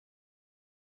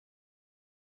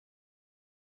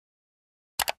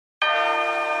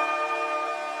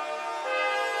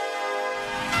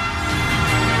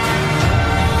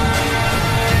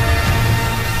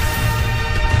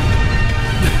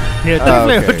kid.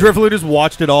 Okay. Drifloon just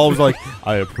watched it all. Was like,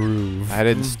 I approve. I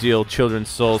didn't steal children's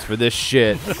souls for this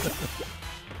shit.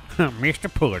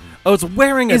 Mr. Puddin. Oh, it's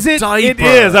wearing a diaper. It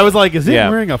is. I was like, is it Yeah.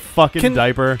 wearing a fucking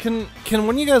diaper? Can one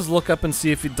of you guys look up and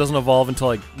see if it doesn't evolve until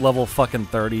like level fucking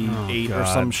 38 or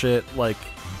some shit? Like,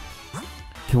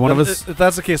 can one of us? If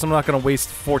that's the case, I'm not gonna waste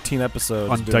 14 episodes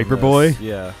On doing Diaper this. Boy?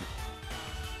 Yeah.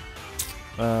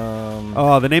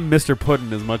 Oh, the name Mr.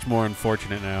 Puddin is much more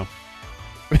unfortunate now.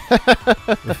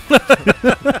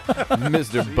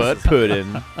 Mr. Butt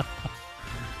Puddin.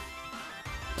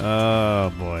 Oh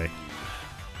boy.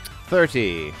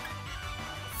 30.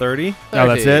 30? Oh,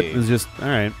 that's it. It's just all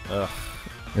right.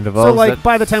 It evolves So like at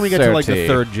by the time we get to like the 30.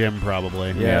 third gym,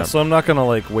 probably. Yeah. So I'm not gonna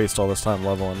like waste all this time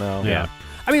leveling now. Yeah.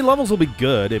 I mean, levels will be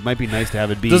good. It might be nice to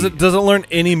have it be. Does it learn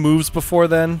any moves before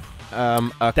then?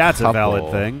 That's a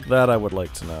valid thing. That I would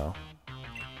like to know.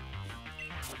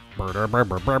 What's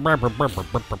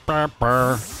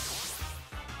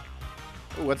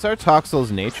our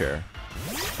Toxel's nature?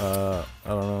 I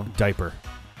don't know. Diaper.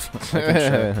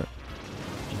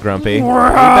 Grumpy.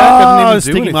 Oh,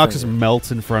 Sticky Mox just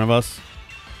melts in front of us.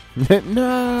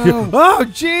 No. Oh,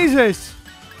 Jesus!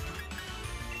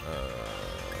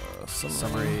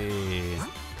 Summary.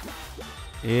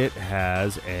 It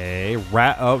has a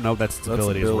rat. Oh no, that's its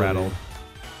ability is ability. rattled.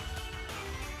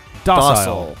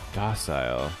 Docile.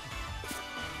 Docile.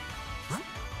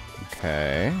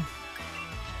 Okay.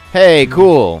 Hey,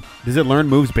 cool. Does it learn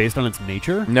moves based on its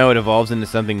nature? No, it evolves into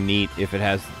something neat if it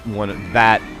has one of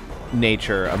that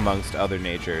nature amongst other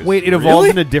natures. Wait, it evolves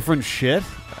into different shit?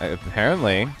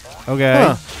 Apparently. Okay.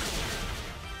 Huh.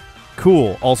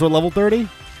 Cool. Also at level 30?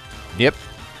 Yep.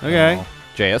 Okay.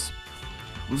 JS.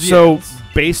 So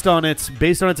based on its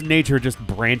nature, it just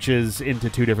branches into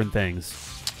two different things.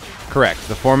 Correct.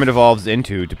 The form it evolves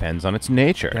into depends on its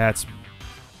nature. That's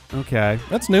okay.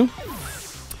 That's new.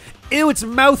 Ew, its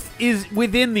mouth is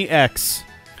within the X.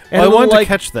 I wanted to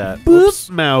catch that. Boop Oops.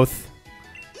 mouth.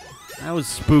 That was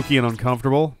spooky and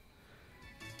uncomfortable.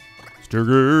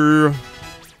 Stigger.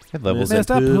 It levels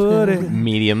Messed at up pudding.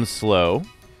 medium slow.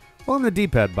 Well, on the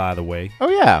D-pad, by the way. Oh,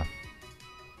 yeah.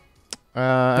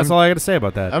 That's all I got to say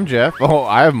about that. I'm Geoff. Oh,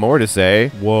 I have more to say.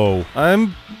 Whoa.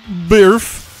 I'm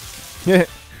Birf.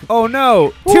 Oh,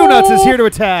 no. Two Nuts is here to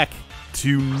attack.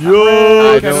 Two I nuts.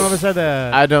 don't know if I said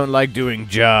that. I don't like doing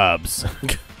jobs.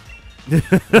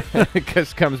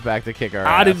 Because comes back to kick our ass.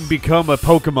 I didn't become a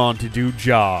Pokemon to do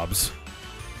jobs.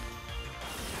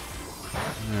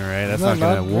 All right, that's not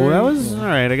gonna. Well, that was all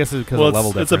right. I guess it's because of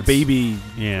level difference. It's a baby,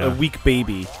 Yeah. a weak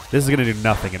baby. This is gonna do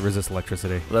nothing and resist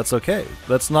electricity. That's okay.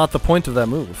 That's not the point of that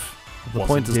move. The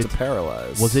point is Wasn't to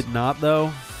paralyze. Was it not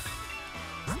though?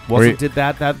 Wasn't did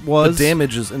that? That was The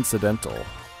damage is incidental.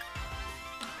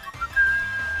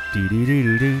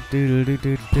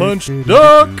 Punch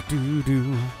duck!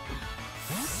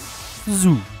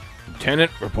 Zoo.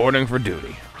 Lieutenant reporting for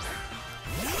duty.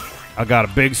 I got a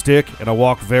big stick and I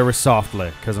walk very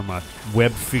softly because of my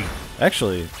webbed feet.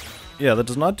 Actually, yeah, that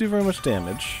does not do very much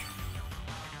damage.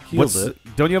 Heals it.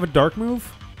 Don't you have a dark move?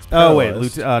 Oh wait,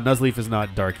 paralyzed. Nuzleaf is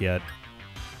not dark yet.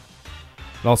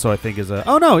 Also, I think is a.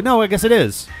 Oh no, I guess it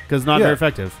is because not very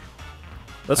effective.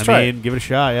 Let's I try mean, it. give it a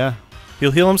shot. Yeah.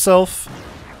 He'll heal himself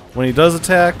when he does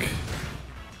attack.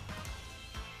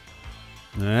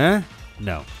 No.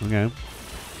 Okay.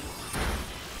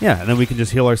 Yeah, and then we can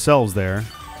just heal ourselves there.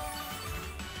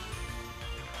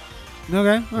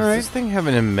 Okay. All Does right. this thing have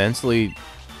an immensely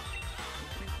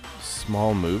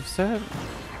small moveset?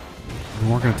 We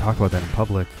weren't going to talk about that in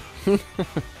public.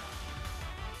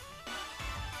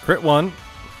 Crit 1.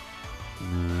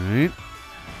 Alright.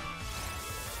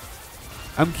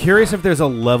 I'm curious if there's a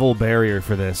level barrier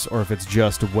for this, or if it's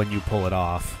just when you pull it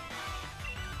off.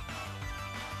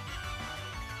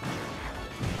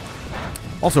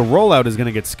 Also, rollout is going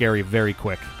to get scary very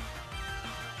quick.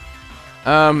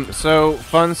 So,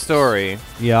 fun story.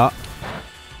 Yeah.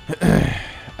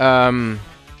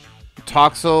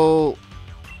 Toxel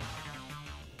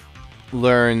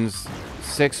learns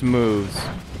 6 moves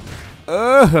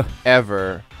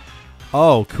ever,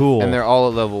 Oh, cool. and they're all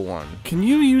at level 1. Can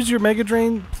you use your Mega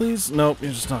Drain, please? Nope,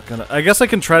 you're just not gonna. I guess I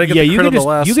can try to get yeah, the you crit could on the just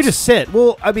last. you could just sit.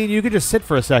 Well, I mean, you could just sit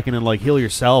for a second and like heal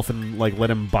yourself and like let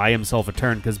him buy himself a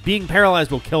turn because being paralyzed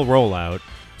will kill rollout,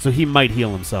 so he might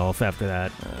heal himself after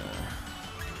that.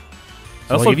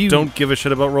 I also like, if you- don't give a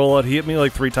shit about rollout. He hit me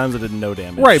like 3 times. I did no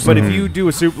damage. Right, but if you do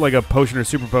a like a potion or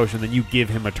super potion, then you give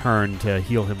him a turn to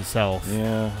heal himself.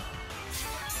 Yeah.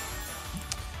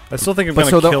 I still think I'm But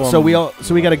gonna kill him.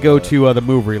 so we got to go to the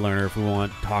move relearner if we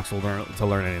want Toxel to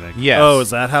learn anything. Yes. Oh, is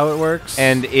that how it works?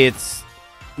 And its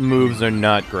moves are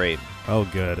not great. Oh,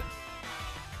 good.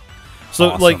 So,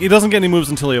 Awesome. like, he doesn't get any moves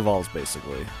until he evolves,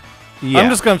 basically. Yeah. I'm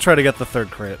just going to try to get the 3rd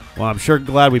crit. Well, I'm sure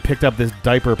glad we picked up this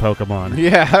diaper Pokemon.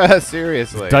 Yeah,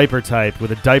 seriously. Diaper type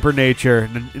with a diaper nature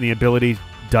and the ability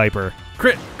diaper.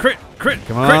 Crit, crit, crit,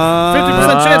 Come crit. on.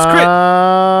 50% chance crit.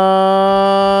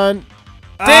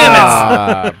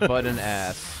 Damn it! But an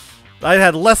ass. I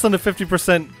had less than a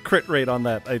 50% crit rate on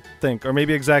that, I think. Or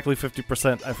maybe exactly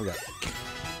 50%. I forgot.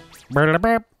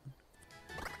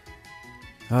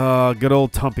 Good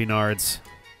old Tumpinards.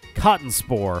 Cotton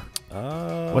Spore.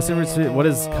 What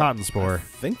is Cotton I Spore?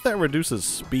 think that reduces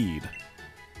speed.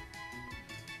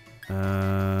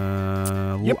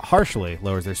 Harshly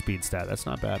lowers their speed stat. That's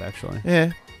not bad, actually.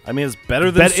 Yeah. I mean, it's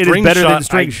better than it is String better Shot, than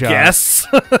String I Shot. guess.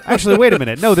 Actually, wait a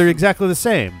minute. No, they're exactly the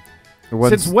same.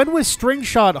 Since when was String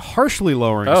Shot harshly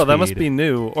lowering speed? Oh, that must be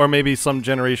new. Or maybe some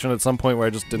generation at some point where I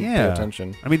just didn't pay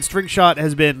attention. I mean, String Shot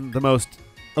has been the most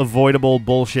avoidable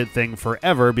bullshit thing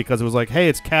forever because it was like, hey,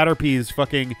 it's Caterpie's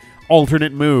fucking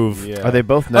alternate move. Yeah. Are they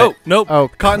both Oh, nope. Oh.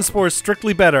 Cotton Spore is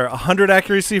strictly better. 100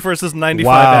 accuracy versus 95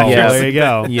 Wow, accuracy. there you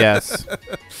go. Yes.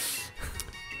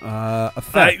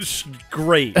 Effect.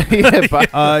 Great. Yeah,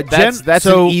 but that's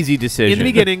so an easy decision. In the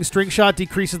beginning, String Shot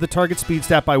decreases the target speed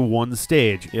stat by 1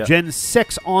 stage. Yeah. Gen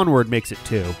 6 onward makes it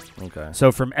 2. Okay.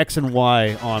 So from X and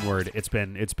Y onward, it's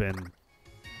been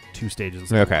 2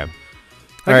 stages. Okay.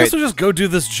 I guess we'll just go do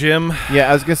this gym. Yeah,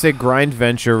 I was gonna say grind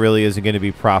venture really isn't gonna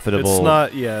be profitable. It's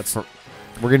not. Yeah, it's.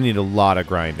 We're gonna need a lot of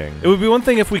grinding. It would be one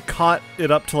thing if we caught it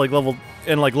up to like level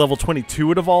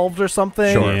 22 it evolved or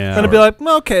something. Sure. Yeah. Then it'd be like,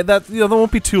 well, okay, that that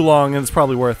won't be too long and it's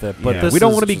probably worth it. But Yeah, this we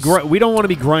don't want to be we don't want to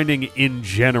be grinding in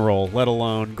general, let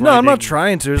alone grinding. No, I'm not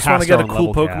trying to. I just want to past get a our cool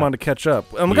level Pokemon cap. to catch up.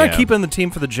 I'm gonna Yeah. keep in the team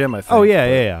for the gym, I think. Oh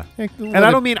yeah. And And I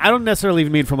don't necessarily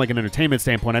even mean from like an entertainment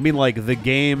standpoint. I mean like the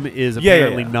game is Yeah,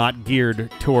 apparently yeah. not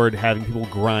geared toward having people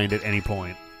grind at any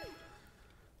point,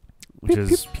 which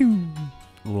is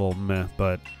a little meh.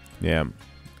 But yeah.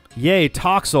 yay,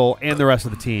 Toxel and the rest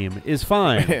of the team is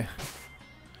fine.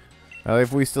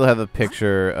 If we still have a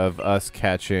picture of us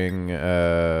catching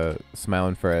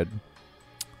Smiling Fred.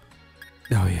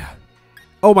 Oh yeah.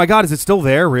 Oh my God, is it still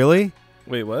there? Really?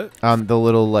 Wait, what? On the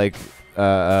little like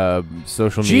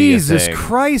social media Jesus thing.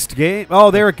 Christ, game!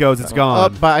 Oh, there it goes. It's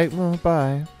gone. Bye. Well,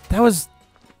 bye. That was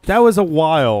a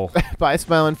while. Bye,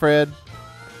 Smiling Fred.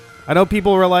 I know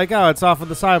people were like, "Oh, it's off on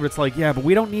the side," but it's like, yeah, but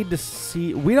we don't need to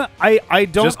see. We don't. I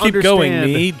don't Just keep understand. going,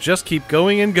 me. Just keep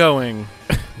going and going.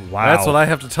 Wow, That's what I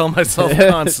have to tell myself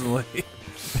constantly.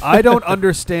 I don't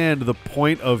understand the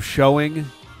point of showing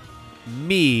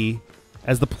me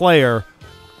as the player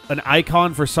an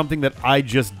icon for something that I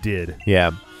just did.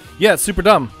 Yeah. Yeah, it's super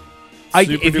dumb. If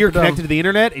Super you're duper dumb. connected to the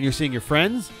internet and you're seeing your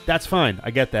friends, that's fine.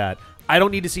 I get that. I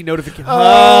don't need to see notifications.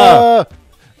 Uh,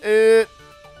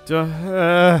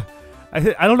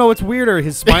 I don't know what's weirder,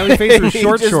 his smiley face or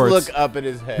short just shorts. look up at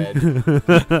his head.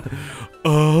 I'm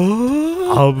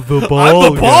the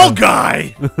I'm the ball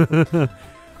guy.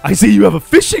 I see you have a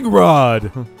fishing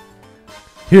rod.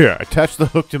 Here, attach the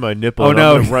hook to my nipple. Oh, and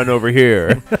no. I'm gonna run over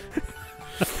here.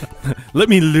 Let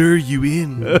me lure you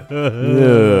in.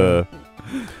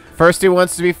 First he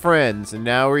wants to be friends, and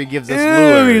now he gives us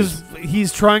lures.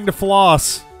 He's trying to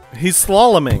floss. He's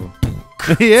slaloming.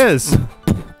 He is.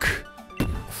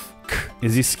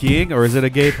 Is he skiing or is it a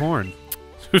gay porn?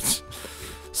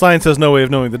 Science has no way of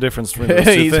knowing the difference between those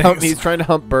two things. He's trying to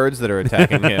hump birds that are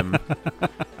attacking him.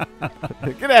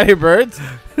 Get out of here, birds.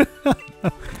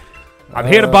 I'm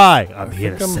here to buy. I'm I here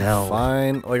think to I'm sell.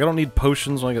 fine. Like, I don't need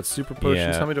potions when I get super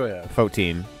potions. Yeah. How many do I have?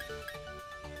 14.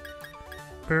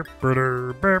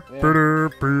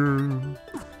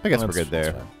 I guess we're good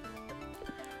there. Fine.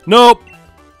 Nope.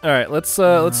 All right, let's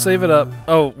save it up.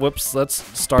 Oh, whoops. Let's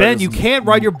start. Ben, as you can't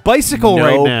ride your bicycle no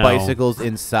right now. bicycles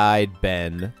inside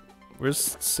Ben.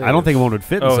 Where's save? I don't think one would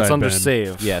fit inside Oh, it's under Ben.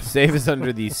 save. Yeah, save is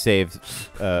under the save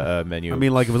menu. I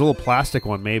mean, like, if it was a little plastic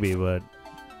one, maybe, but...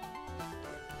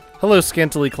 Hello,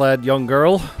 scantily clad young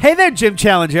girl. Hey there, Gym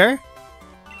Challenger.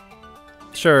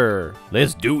 Sure.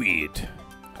 let's do it.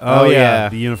 Oh, yeah, yeah.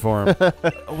 the uniform.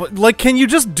 Like, can you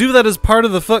just do that as part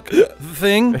of the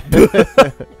thing?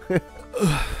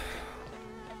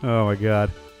 Oh, my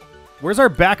God. Where's our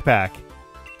backpack?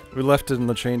 We left it in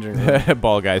the changing room.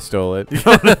 Ball guy stole it.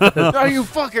 Oh, you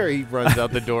fucker! He runs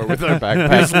out the door with our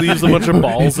backpack. Just leaves a bunch of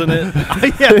balls in it.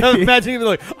 Yeah, imagine him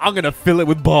like, I'm going to fill it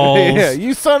with balls. Yeah,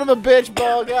 you son of a bitch,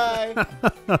 ball guy.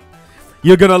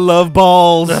 You're going to love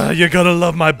balls. You're gonna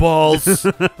love my balls.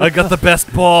 I got the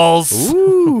best balls.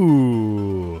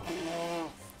 Ooh.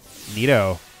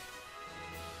 Neato.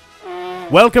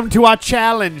 Welcome to our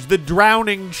challenge, the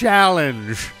drowning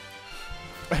challenge.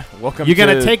 Welcome You're going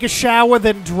to to take a shower,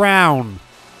 then drown.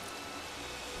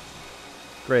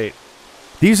 Great.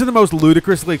 These are the most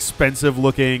ludicrously expensive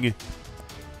looking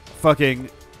fucking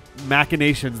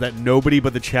machinations that nobody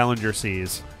but the challenger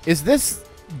sees. Is this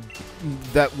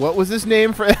that? What was this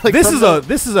name for? Like, This is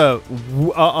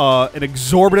an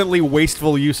exorbitantly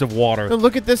wasteful use of water. No,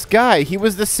 look at this guy. He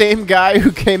was the same guy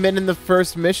who came in the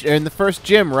first mission, in the first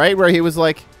gym, right? Where he was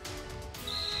like,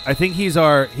 I think he's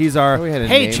our we had a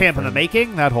hey name champ for in the him.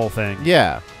 making, that whole thing.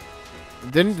 yeah.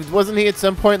 Wasn't he at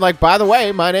some point like, by the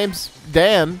way, my name's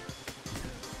Dan?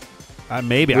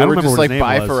 Maybe. We I don't were remember just what like, his name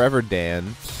bye was. forever,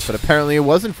 Dan. But apparently it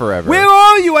wasn't forever. Where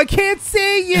are you? I can't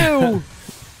see you.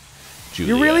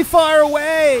 Julia. You're really far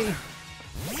away.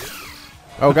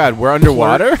 Oh God, we're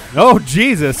underwater. Oh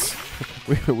Jesus.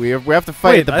 we have to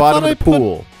fight Wait, at the I bottom thought of the I put-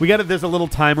 pool. We got it. There's a little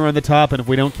timer on the top, and if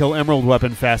we don't kill Emerald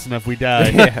Weapon fast enough, we die.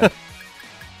 Yeah.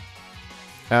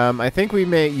 I think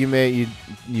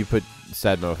you put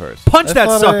Sadmo first. Punch I that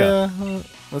thought sucker.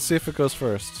 let's see if it goes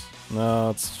first. No,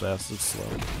 it's fast. It's slow.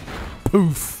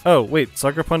 Poof. Oh, wait.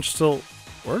 Sucker Punch still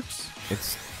works? It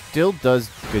still does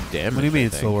good damage. What do you mean I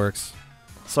it still think. works?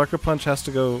 Sucker Punch has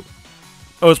to go...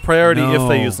 Oh, it's priority if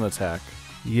they No. use an attack.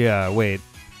 Yeah. Wait.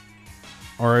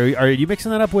 Or are you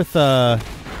mixing that up with?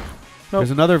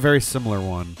 There's another very similar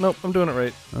one. Nope, I'm doing it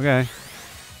right. Okay.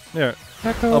 Here,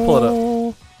 I'll pull it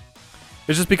up.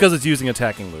 It's just because it's using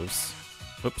attacking moves.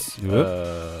 Oops.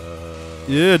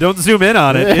 Yeah. Don't zoom in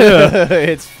on it. Yeah.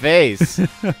 Its face.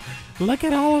 Look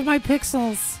at all of my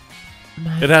pixels.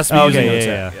 It has to be using an Okay.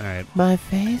 attack. Yeah. All right. My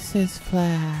face is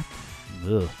flat.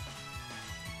 Ugh.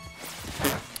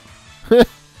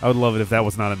 I would love it if that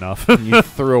was not enough. You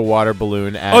threw a water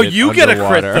balloon at Oh, it you get a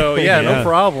crit, underwater. though. Yeah, Yeah. no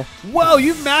problem. Whoa,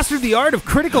 you've mastered the art of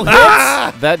critical hits.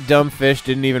 That dumb fish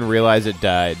didn't even realize it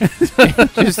died.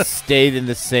 It just stayed in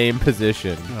the same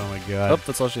position. Oh my Oh, god.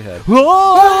 that's all she had.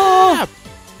 Oh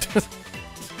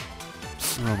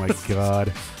my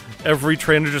god. Every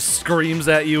trainer just screams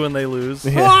at you and they lose.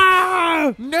 Yeah.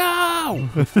 Ah! No!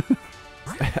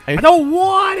 I don't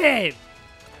want it.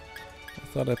 I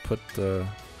thought I put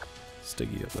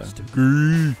Stiggy up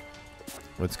there.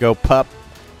 Let's go, pup.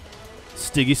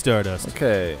 Stiggy Stardust.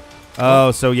 Okay.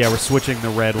 Oh, so yeah, we're switching the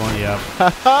red one. Yeah.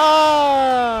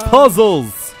 Ha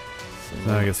Puzzles.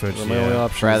 So I guess switch. The only Yeah.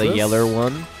 option Try is the this. yellow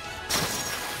one.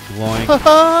 Glowing.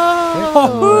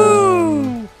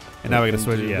 Oh. And now we're gonna Can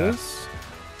switch. do Yeah. this.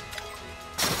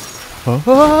 Oh.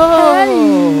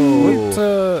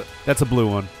 What, That's a blue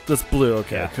one. that's blue.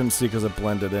 Okay, Yeah. I couldn't see because it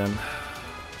blended in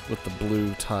with the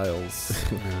blue tiles.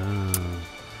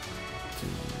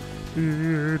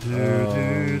 Yeah, I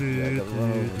gotta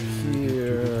run over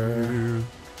here.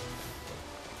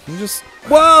 Can you just?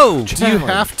 Whoa! Do you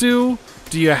have to?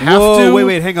 Do you have Whoa, to?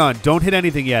 wait, hang on. Don't hit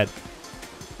anything yet.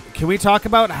 Can we talk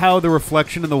about how the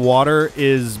reflection in the water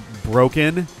is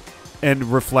broken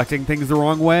and reflecting things the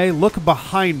wrong way? Look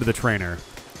behind the trainer.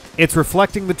 It's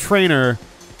reflecting the trainer,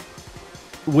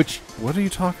 which... What are you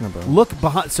talking about? Look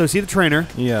behind... So see the trainer.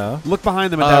 Yeah. Look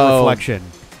behind them at that Oh. reflection.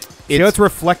 See how it's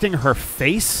reflecting her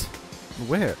face?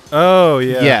 Where? Oh,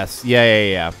 yeah. Yes.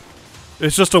 Yeah.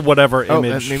 It's just a whatever Oh,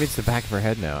 image. maybe it's the back of her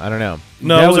head now. I don't know.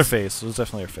 no, that it was her was- face. It was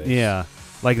definitely her face. Yeah.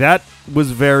 Like, that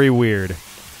was very weird.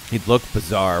 It looked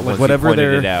bizarre Like once whatever you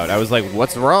pointed they're- it out. I was like,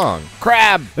 what's wrong?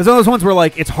 Crab! It's one of those ones where,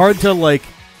 like, it's hard to, like,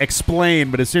 explain,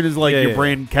 but as soon as, like, Yeah, your yeah.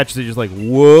 brain catches it, you're just like,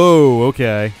 whoa,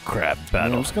 okay. Crab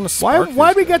I'm just gonna Why? spark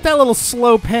Why'd these we get that little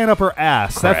slow pan up her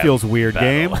ass? That Crap feels weird,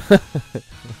 battle. game.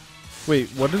 Wait,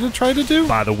 what did it try to do?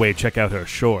 By the way, check out her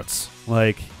shorts.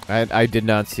 Like, I did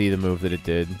not see the move that it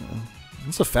did.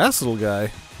 It's a fast little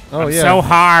guy. Oh, I'm yeah. so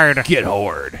hard. Get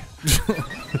horde.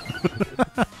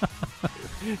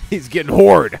 He's getting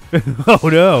horde. Oh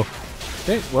no.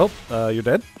 Okay, well, you're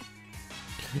dead.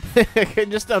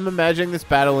 I'm imagining this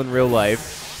battle in real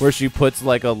life where she puts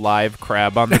like a live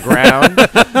crab on the ground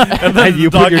And you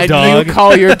put your and dog. you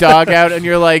call your dog out and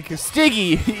you're like,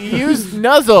 Stiggy, use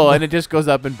Nuzzle, and it just goes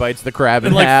up and bites the crab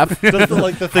in half. Does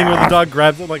the thing where the dog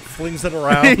grabs it, like flings it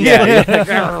around.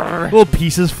 Yeah. Little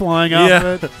pieces flying off Yeah.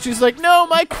 of it. She's like, no,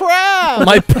 my crab.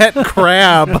 My pet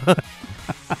crab.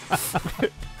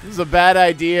 This is a bad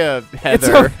idea,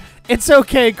 Heather. It's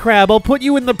okay, crab. I'll put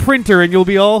you in the printer and you'll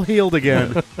be all healed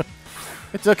again.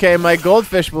 It's okay. My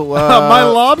goldfish will. My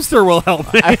lobster will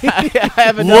help me. I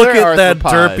have another Look at that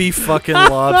arthropod. derpy fucking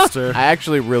lobster. I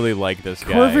actually really like this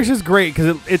guy. Corfish is great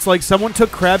because it's like someone took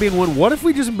Krabby and went, what if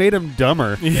we just made him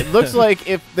dumber? It looks like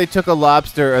if they took a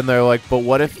lobster and they're like, but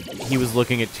what if he was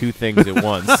looking at two things at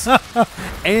once?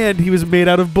 And he was made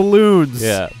out of balloons.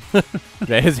 Yeah.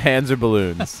 His hands are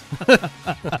balloons.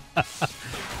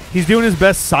 He's doing his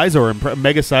best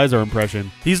Mega Sizor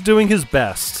impression. He's doing his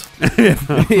best.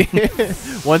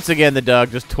 Once again, the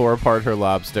dog just tore apart her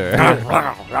lobster.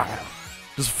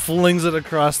 Just flings it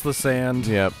across the sand.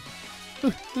 Yep.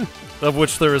 Of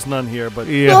which there is none here, but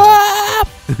Yeah.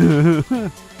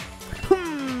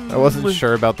 I wasn't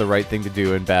sure about the right thing to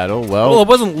do in battle. well, it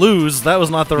wasn't lose. That was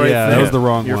not the right Yeah, thing. that was the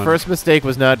wrong Your one. first mistake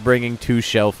was not bringing 2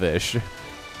 shellfish.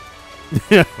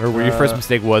 Or your first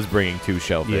mistake was bringing 2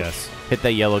 shellfish. Yes. Hit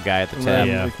that yellow guy at the And tab. then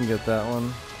Yeah. we can get that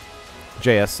one.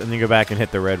 JS, and then go back and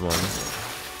hit the red one.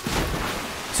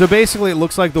 So basically, it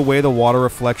looks like the way the water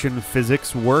reflection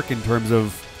physics work in terms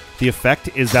of the effect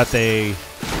is that they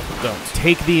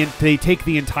take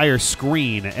the entire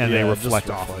screen and they Yeah, reflect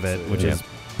just off of reflects it, it, which yeah. is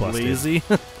busted. Lazy.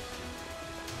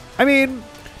 I mean,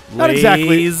 not exactly.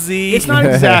 Lazy. It's not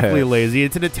exactly lazy.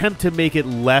 It's an attempt to make it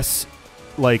less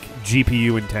like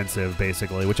GPU intensive,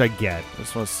 basically, which I get. I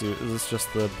just want to see. Is this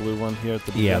just the blue one here at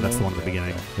the beginning? Yeah, that's the one at the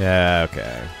beginning. Okay. Yeah,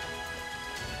 okay.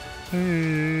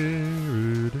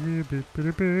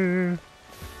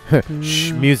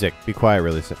 Shh, music. Be quiet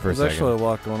really for a There's second. actually a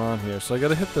lot going on here, so I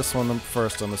gotta hit this one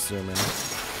first, I'm assuming.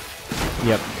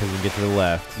 Yep, because you get to the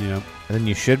left. Yep. And then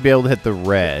you should be able to hit the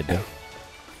red.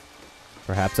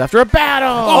 Perhaps after a battle!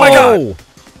 Oh my God!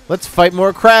 Let's fight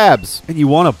more crabs! And you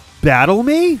want to battle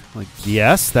me? Like,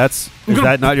 yes, is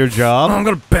that not your job? I'm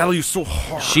gonna battle you so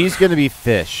hard. She's gonna be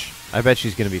fish. I bet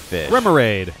she's gonna be fish.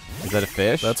 Remoraid. Is that a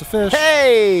fish? That's a fish.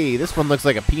 Hey! This one looks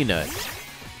like a peanut.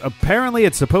 Apparently,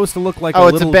 it's supposed to look like Oh, a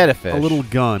it's a little betta fish. a little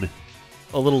gun.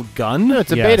 A little gun? No,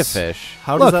 it's a Yes. beta fish.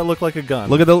 How Look. does that look like a gun?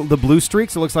 Look at the blue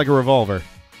streaks. It looks like a revolver.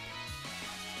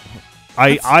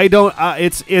 I don't.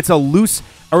 It's a loose.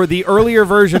 Or the earlier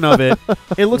version of it,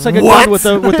 it looks like a gun with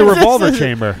the revolver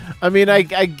chamber. I mean, I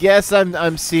guess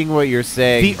I'm seeing what you're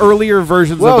saying. The earlier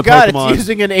versions Whoa, of the God, Pokemon. it's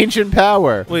using an ancient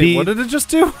power. Wait, what did it just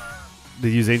do?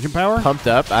 Did it use ancient power? Pumped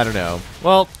up? I don't know.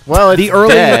 Well, Well, it's The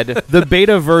early, dead. the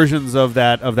beta versions of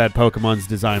that Pokemon's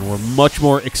design were much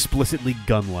more explicitly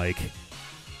gun-like,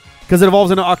 because it evolves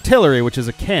into Octillery, which is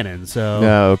a cannon. So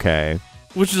No, okay.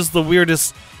 which is the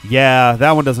weirdest. yeah,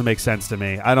 that one doesn't make sense to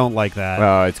me. I don't like that.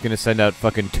 Oh, it's gonna send out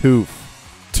fucking Tooth.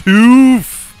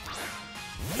 Tooth!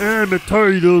 And the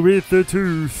title with the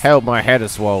tooth. Help, my head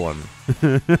is swollen.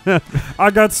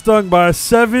 I got stung by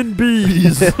 7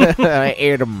 bees. I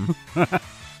ate them.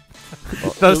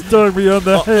 That stung me on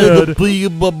the head.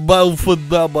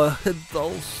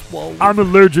 I'm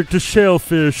allergic to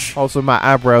shellfish. Also, my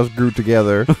eyebrows grew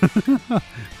together.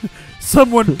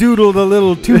 Someone doodled a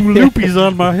little 2 loopies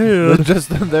on my head.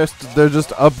 they're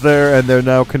just up there and they're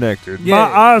now connected. My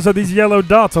eyes are these yellow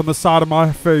dots on the side of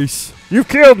my face. You've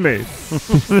killed me.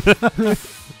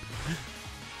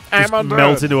 I'm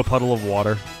melts into a puddle of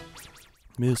water.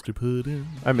 Mr. Pudding.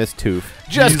 I miss Tooth.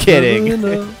 Just kidding.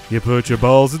 You put your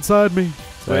balls inside me.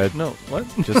 Wait, no, what?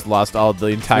 Just lost all the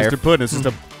entire. Mr. Pudding. It's just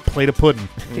a plate of pudding.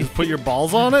 You just put your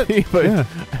balls on it? Yeah.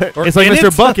 Or It's like in Mr.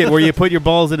 it? Bucket where you put your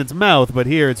balls in its mouth, but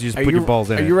here it's you just put your balls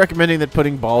in Are it. you recommending that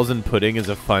putting balls in pudding is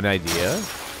a fun idea?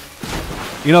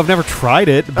 You know, I've never tried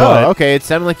it, but Oh, okay. It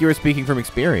sounded like you were speaking from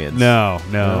experience. no.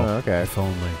 Oh, okay. If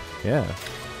only. Yeah.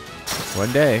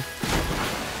 One day.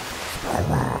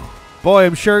 Boy,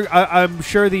 I'm sure the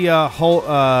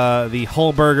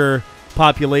Hullburger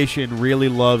population really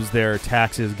loves their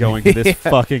taxes going to this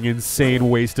fucking insane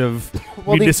waste of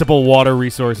municipal water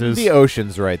resources. The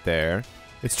ocean's right there.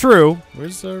 It's true,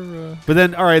 Where's our... but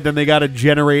then then they got to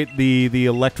generate the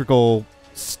electrical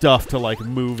stuff to like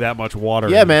move that much water.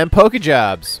 Yeah, in. man.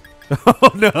 Pokejobs.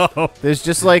 Oh no! There's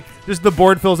just like Just the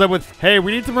board fills up with, hey,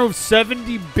 we need to move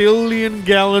 70 billion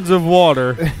gallons of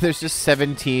water. there's just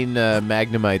 17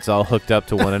 Magnemites all hooked up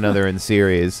to one another in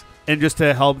series. And just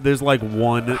to help, there's like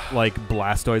one like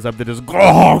Blastoise up that just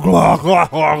glug, glug, glug,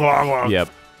 glug, glug, glug. Yep.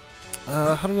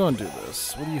 how do we want to do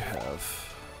this? What do you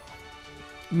have?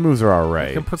 Moves are all I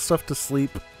right. can put stuff to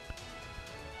sleep.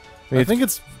 I It's- think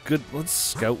it's good. Let's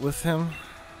scout with him.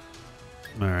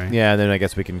 All right. Yeah, and then I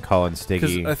guess we can call in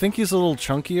Because Stiggy. I think he's a little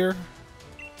chunkier.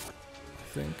 I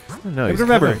think. No, But he's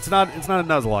remember, kinda- it's not a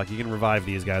Nuzlocke. You can revive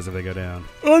these guys if they go down.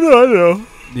 I know.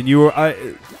 Then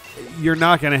you're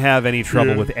not going to have any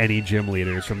trouble with any gym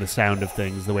leaders from the sound of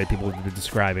things, the way people have been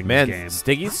describing Man, this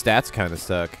game. Stiggy's stats kind of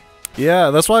suck.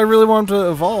 Yeah, that's why I really want him to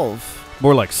evolve.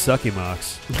 More like Sucky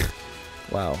Mox.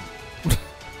 Wow.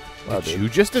 Did you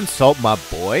just insult my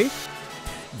boy?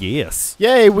 Yes.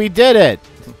 Yay, we did it!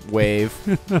 Wave.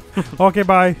 Okay,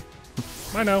 bye.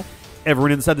 I know.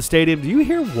 Everyone inside the stadium, do you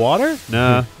hear water?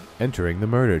 Nah. Entering the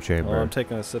murder Oh, chamber. I'm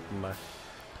taking a sip of my...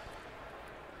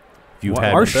 If you've Wow,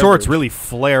 had our a shorts beverage. really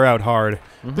flare out hard.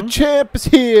 The champ is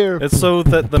here. It's so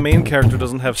that the main character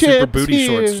doesn't have super Chips booty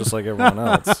shorts here. just like everyone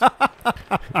else.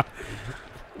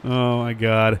 Oh my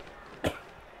god.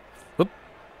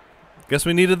 Guess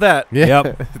we needed that. Yeah.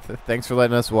 Yep. Thanks for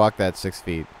letting us walk that 6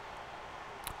 feet.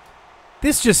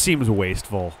 This just seems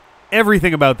wasteful.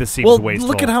 Everything about this seems Well, wasteful.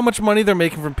 look at how much money they're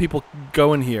making from people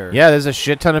going here. Yeah, there's a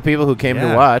shit ton of people who came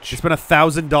to watch. They spent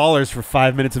 $1,000 for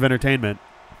 5 minutes of entertainment.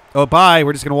 Oh, bye.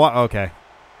 We're just gonna watch. Okay.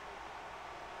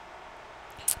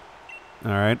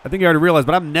 All right. I think you already realized,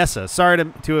 but I'm Nessa. Sorry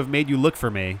to have made you look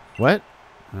for me. What?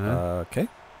 Okay.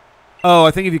 Oh,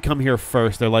 I think if you come here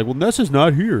first, they're like, well, Nessa's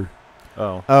not here.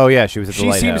 Oh. Oh, yeah, she was at the She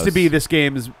lighthouse. seems to be this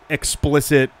game's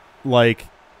explicit, like,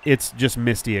 it's just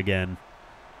Misty again.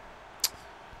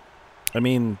 I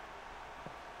mean,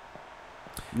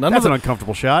 That's an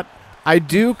uncomfortable shot. I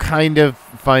do kind of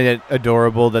find it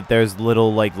adorable that there's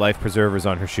little, like, life preservers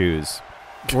on her shoes.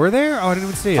 Were there? Oh, I didn't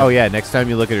even see it. Oh, yeah, next time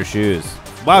you look at her shoes.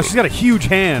 Wow, she's got a huge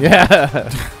hand. Yeah.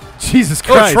 Jesus Oh,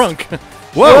 Christ. shrunk.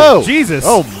 Whoa, Whoa. Jesus.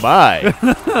 Oh, my.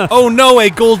 Oh, no, a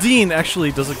Goldeen.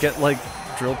 Actually, does it get, like,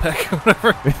 drill peck or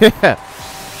whatever? Yeah.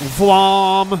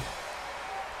 Flom.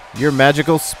 Your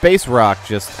magical space rock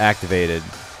just activated.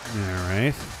 All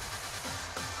right.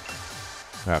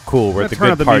 Cool. We're at the Turn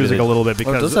good up the part music of a little bit Oh, it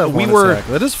because does have we one were attack.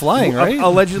 That is flying, right?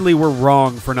 allegedly we're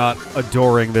wrong for not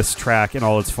adoring this track in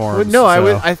all its forms. Well, no,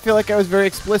 so. I feel like I was very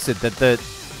explicit that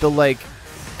the like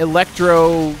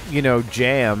electro,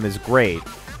 jam is great.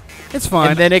 It's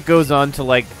fine. And then it goes on to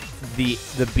like the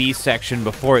B section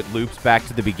before it loops back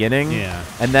to the beginning. Yeah.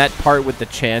 And that part with the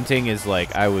chanting is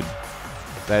like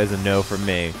that is a no from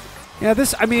me. Yeah,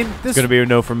 this It's gonna be a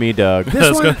no from me, Doug. This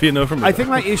That's one, going to be a no from me. I think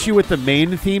my issue with the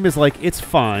main theme is like it's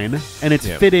fine and it's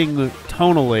Yeah. fitting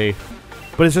tonally,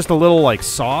 but it's just a little like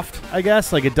soft, I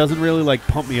guess. Like it doesn't really like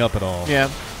pump me up at all.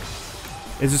 Yeah.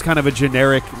 It's just kind of a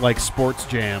generic like sports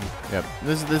jam. Yep.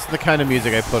 This is the kind of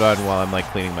music I put on while I'm like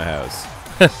cleaning my house.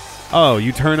 Oh,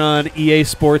 you turn on EA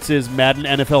Sports' Madden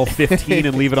NFL 15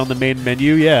 and leave it on the main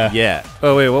menu? Yeah. Yeah.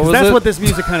 Oh, wait, what 'Cause was that's it? what this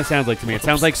music kind of sounds like to me. It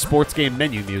sounds like sports game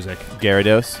menu music.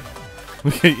 Gyarados.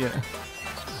 Yeah.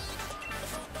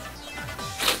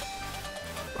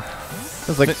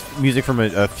 It's like music from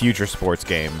a future sports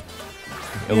game.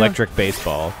 Electric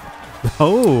baseball.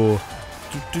 Oh.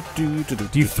 Do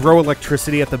you throw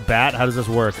electricity at the bat? How does this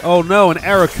work? Oh, no, an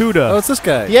Arrokuda. Oh, it's this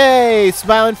guy. Yay!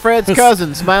 Smiling Fred's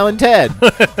cousin, Smiling Ted.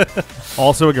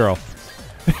 Also a girl.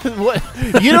 What?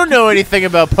 You don't know anything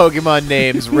about Pokemon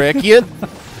names, Rick.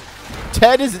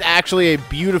 Ted is actually a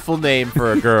beautiful name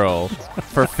for a girl.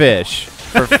 For fish.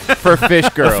 For fish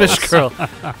girls. A fish girl.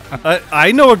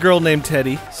 I know a girl named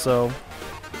Teddy, so.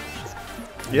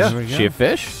 Yeah. Is she a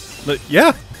fish?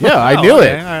 Yeah. Yeah, I Oh, knew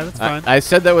okay. it. All right, that's fine. I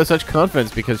said that with such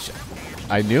confidence because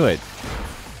I knew it.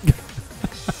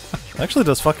 Actually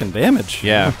does fucking damage.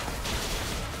 Yeah.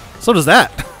 So does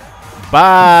that.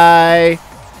 Bye.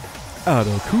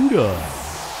 Arrokuda.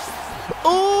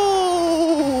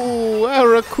 Ooh,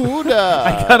 Arrokuda.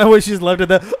 I kind of wish she's left at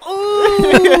the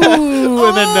ooh,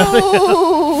 and then nothing.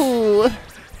 Ooh.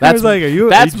 That's like,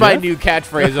 That's my new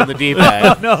catchphrase on the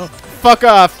D-pad. No. Fuck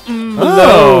off. Oh,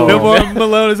 Malone. no more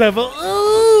Malone is having. Ooh.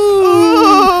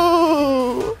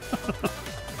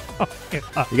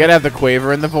 You gotta have the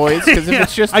quaver in the voice because if Yeah,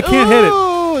 it's just I can't hit it.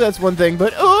 ooh, that's one thing,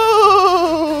 but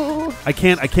ooh. I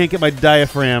can't get my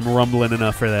diaphragm rumbling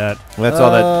enough for that. That's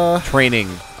all that training,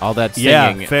 all that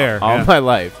Yeah, singing, fair, all yeah. my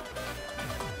life.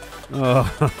 Oh.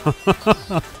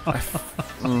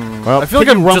 Well, I feel like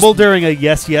Can I'm you rumble just during a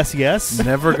yes, yes, yes?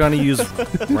 never gonna use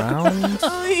round.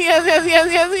 yes, yes,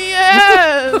 yes, yes,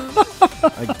 yes.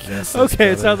 I guess. that's Okay, it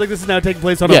better. sounds like this is now taking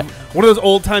place on Yeah. one of those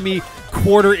old-timey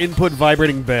quarter input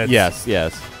vibrating beds. Yes,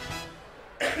 yes.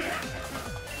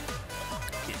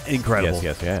 Incredible.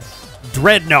 Yes, yes, yes.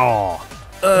 Dreadnought.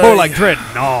 More like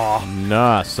Dreadnought.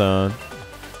 Nah, son.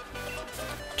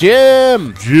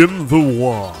 Jim! Jim the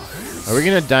Wise. Are we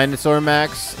gonna dinosaur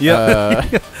max? Yeah.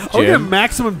 Are we gonna Jim?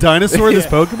 maximum dinosaur this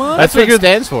Pokemon? That's what it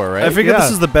stands for, right? I figured Yeah.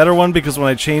 this is the better one because when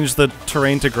I change the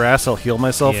terrain to grass, I'll heal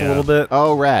myself Yeah. a little bit.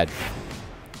 Oh, rad.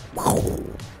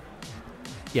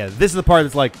 Yeah, this is the part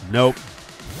that's like, nope.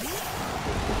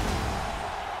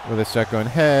 Where they start going,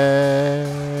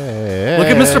 hey. Look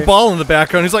at Mr. Ball in the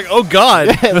background. He's like, oh god.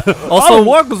 Also, also,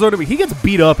 walk was over to me. He gets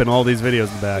beat up in all these videos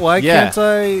in the back. why Yeah. can't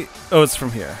I? Oh, it's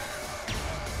from here.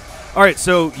 All right,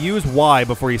 so use Y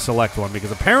before you select one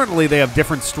because apparently they have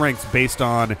different strengths based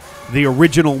on the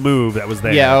original move that was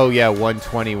there. Yeah, oh yeah,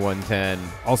 120, 110.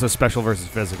 Also, special versus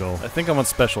physical. I think I'm on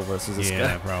special versus this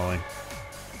Yeah, guy. probably.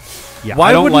 Yeah, Why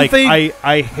I don't wouldn't like. they-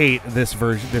 I hate this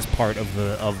version, this part of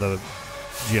the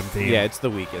gym theme. Yeah, it's the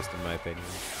weakest in my opinion.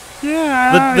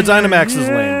 Yeah. The Dynamax is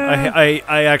lame.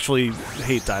 I actually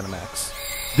hate Dynamax.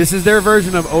 This is their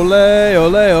version of ole,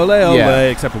 ole, ole, ole, Yeah.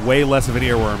 except way less of an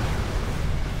earworm.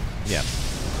 Yeah.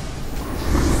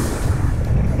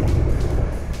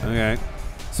 Okay.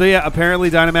 So yeah,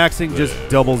 apparently Dynamaxing just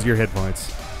doubles your hit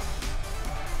points.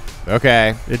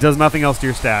 Okay. It does nothing else to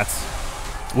your stats,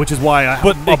 which is why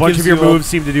But a it bunch gives of your you a- moves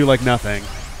seem to do like nothing.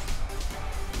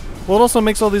 Well, it also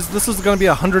makes all these. This is going to be a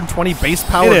 120 base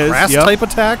power It is, grass yep. type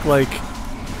attack. Like,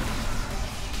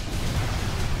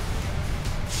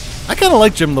 I kind of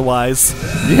like Jim the Wise.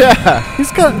 Yeah.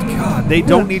 He's got. God, they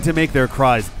don't need to make their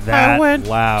cries that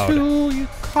loud. to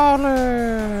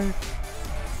college.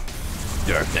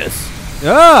 Darkness.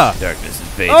 Ah! Darkness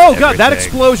invades Oh god, that everything.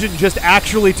 explosion just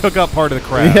actually took up part of the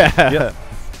crowd. Yeah. Yeah.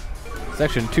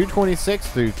 Section 226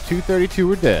 through 232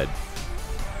 were dead.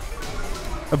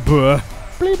 Buh.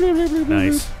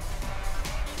 Nice.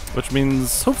 Which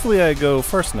means hopefully I go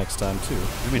first next time too.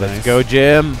 That'd be Let's nice. go,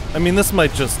 Jim. I mean, this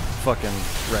might just fucking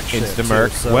wreck shit. Insta-merc.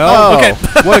 too, so- Well, Oh. okay.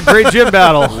 What a great gym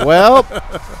battle. Well,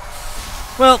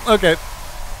 well, okay.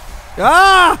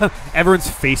 Ah! Everyone's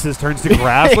faces turns to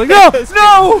grass. Like, no,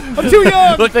 no, I'm too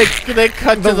young. they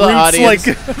cut to the roots audience.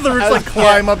 the roots like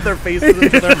climb up their faces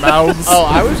into their mouths. Oh,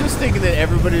 I was just thinking that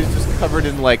everybody's just covered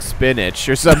in like spinach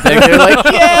or something. They're like,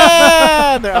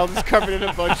 yeah! They're all just covered in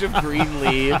a bunch of green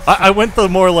leaves. I went the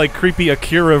more like creepy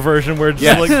Akira version where just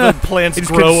Yes. like the plants It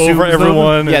just grow consumes over them?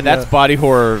 everyone. Yeah, and, that's body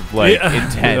horror, like, Yeah.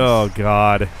 intense. Oh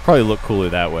god. Probably look cooler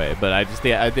that way, but I just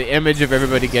the image of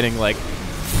everybody getting like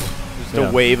just Yeah.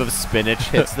 a wave of spinach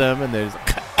hits them, and there's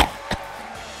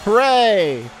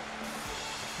hooray!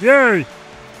 Yay!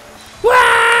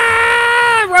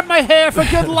 Wah! Rub my hair for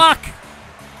good luck.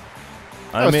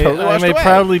 I was totally I washed may away.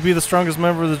 proudly be the strongest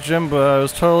member of the gym, but I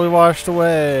was totally washed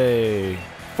away.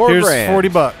 Here's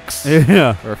 $4,000. $40.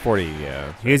 Yeah. Or 40,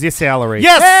 yeah. Here's your salary.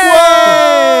 Yes!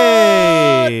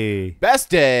 Hey! Best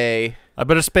day. I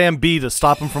better spam B to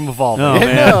stop him from evolving. Oh, no,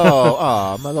 man.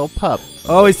 aw, my little pup.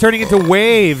 Oh, he's turning into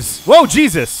waves. Whoa,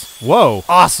 Jesus. Whoa.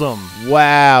 Awesome.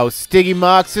 Wow, Stiggy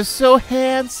Mox is so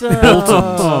handsome.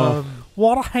 Bolton.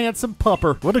 What a handsome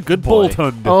pupper. What a good boy.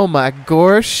 Bolton. Oh my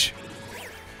gosh.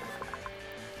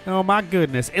 Oh my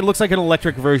goodness. It looks like an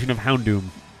electric version of Houndoom.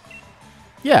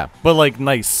 Yeah. But like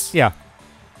nice. Yeah.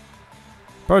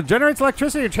 Bro, generates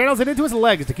electricity and channels it into his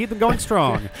legs to keep them going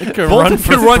strong. It can Bolton run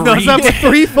for can run those 3 up for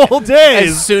 3 full As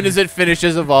days. soon as it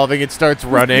finishes evolving, it starts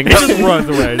running. It just runs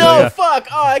away. No, Yeah. fuck.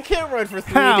 Oh, I can't run for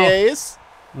 3 How? days.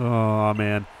 Oh,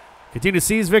 man. Continue to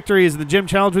seize victories in the gym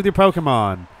challenge with your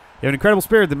Pokemon. You have an incredible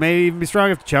spirit that may even be strong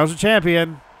enough to challenge the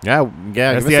champion. Yeah, That's give the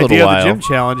us a idea little of the while. gym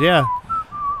challenge, yeah.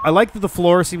 I like that the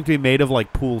floor seems to be made of,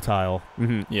 like, pool tile.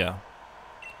 Mm-hmm. Yeah.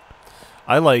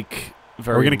 I like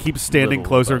very We're going to keep standing little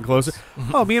closer and about closer. this.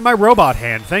 Oh, me and my robot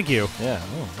hand. Thank you. Yeah.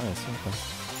 Oh, nice. Okay.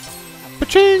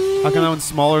 Paching! How come that one's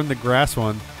smaller than the grass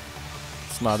one?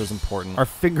 It's not as important. Our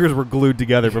fingers were glued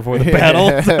together before the battle.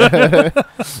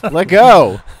 Let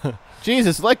go.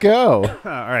 Jesus, let go.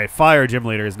 All right, fire gym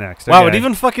leader is next. Wow, Okay. it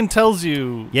even fucking tells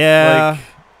you. Yeah. Like,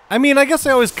 I mean, I guess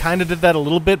I always kind of did that a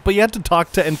little bit, but you had to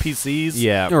talk to NPCs.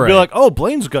 Yeah. All right. Be like, oh,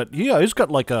 Blaine's got, he's got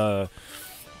like a.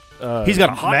 He's got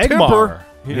a hot Magmar. temper.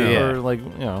 Yeah. Yeah. Or like, I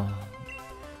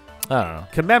don't know.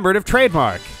 Commemorative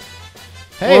trademark.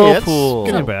 Hey, that's Whirlpool.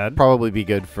 gonna Not bad. probably be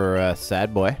good for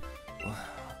Sad Boy.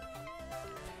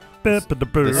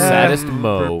 The saddest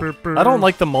Mo. I don't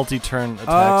like the multi-turn attacks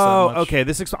that Oh, much. okay.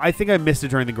 I think I missed it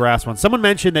during the grass one. Someone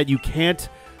mentioned that you can't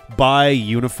buy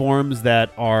uniforms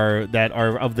that are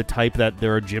of the type that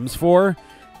there are gyms for,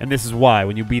 and this is why.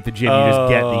 When you beat the gym, you just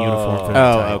get the uniform for the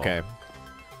Oh, type. okay.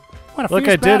 What a Look,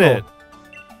 fierce I did battle. it.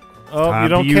 Oh, Time you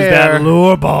don't to use care. that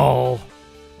lure ball.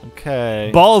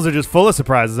 Okay. Balls are just full of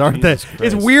surprises, aren't Jesus they?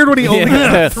 It's Christ. weird when he only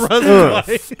Yeah.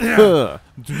 thrusts twice.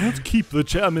 Do not keep the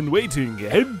chairman waiting.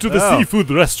 Head to the Oh. seafood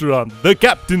restaurant, the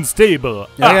captain's stable.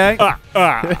 Okay.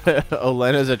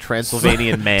 Olena's a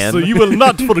Transylvanian man. So you will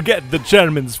not forget the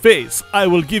chairman's face. I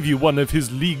will give you one of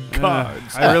his league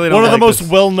cards. I really don't One of the like most this.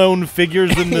 well-known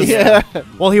figures in this. yeah.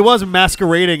 Well, he was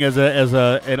masquerading as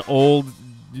an old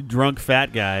drunk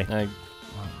fat guy.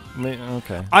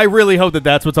 Okay. I really hope that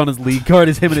that's what's on his league card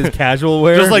is him in his casual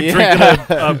wear. Just like Yeah.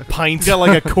 drinking a pint. he's got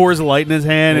like a Coors Light in his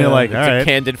hand, and Yeah. you're like, It's all a right.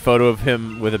 candid photo of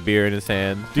him with a beer in his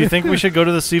hand. Do you think we should go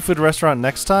to the seafood restaurant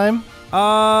next time?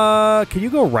 Can you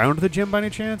go around the gym by any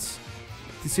chance?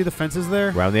 Do you see the fences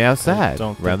there? Round the outside.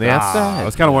 Don't Round the think- I outside.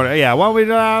 was kind of wondering. Yeah, why don't we do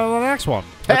the next one?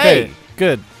 Hey! Okay,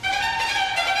 good.